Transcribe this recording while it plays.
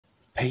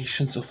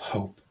Patience of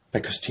Hope by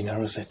Christina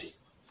Rossetti.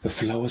 The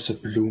flowers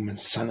that bloom in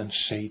sun and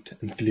shade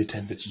and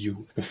glitter with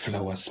dew, the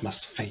flowers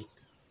must fade.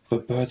 The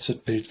birds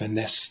that build their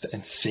nest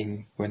and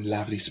sing when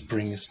lovely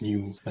spring is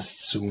new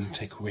must soon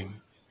take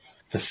wing.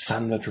 The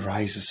sun that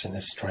rises in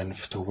his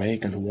strength to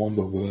wake and warm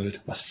the world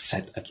must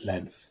set at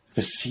length.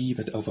 The sea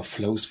that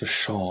overflows the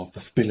shore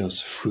with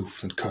billows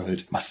frothed and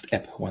curled must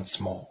ebb once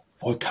more.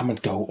 All come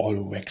and go, all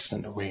wax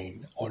and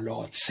wane, O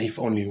Lord, save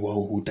only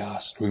woe who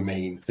dost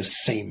remain the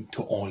same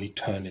to all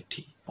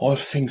eternity. All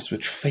things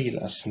which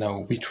fail us now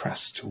we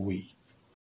trust to we.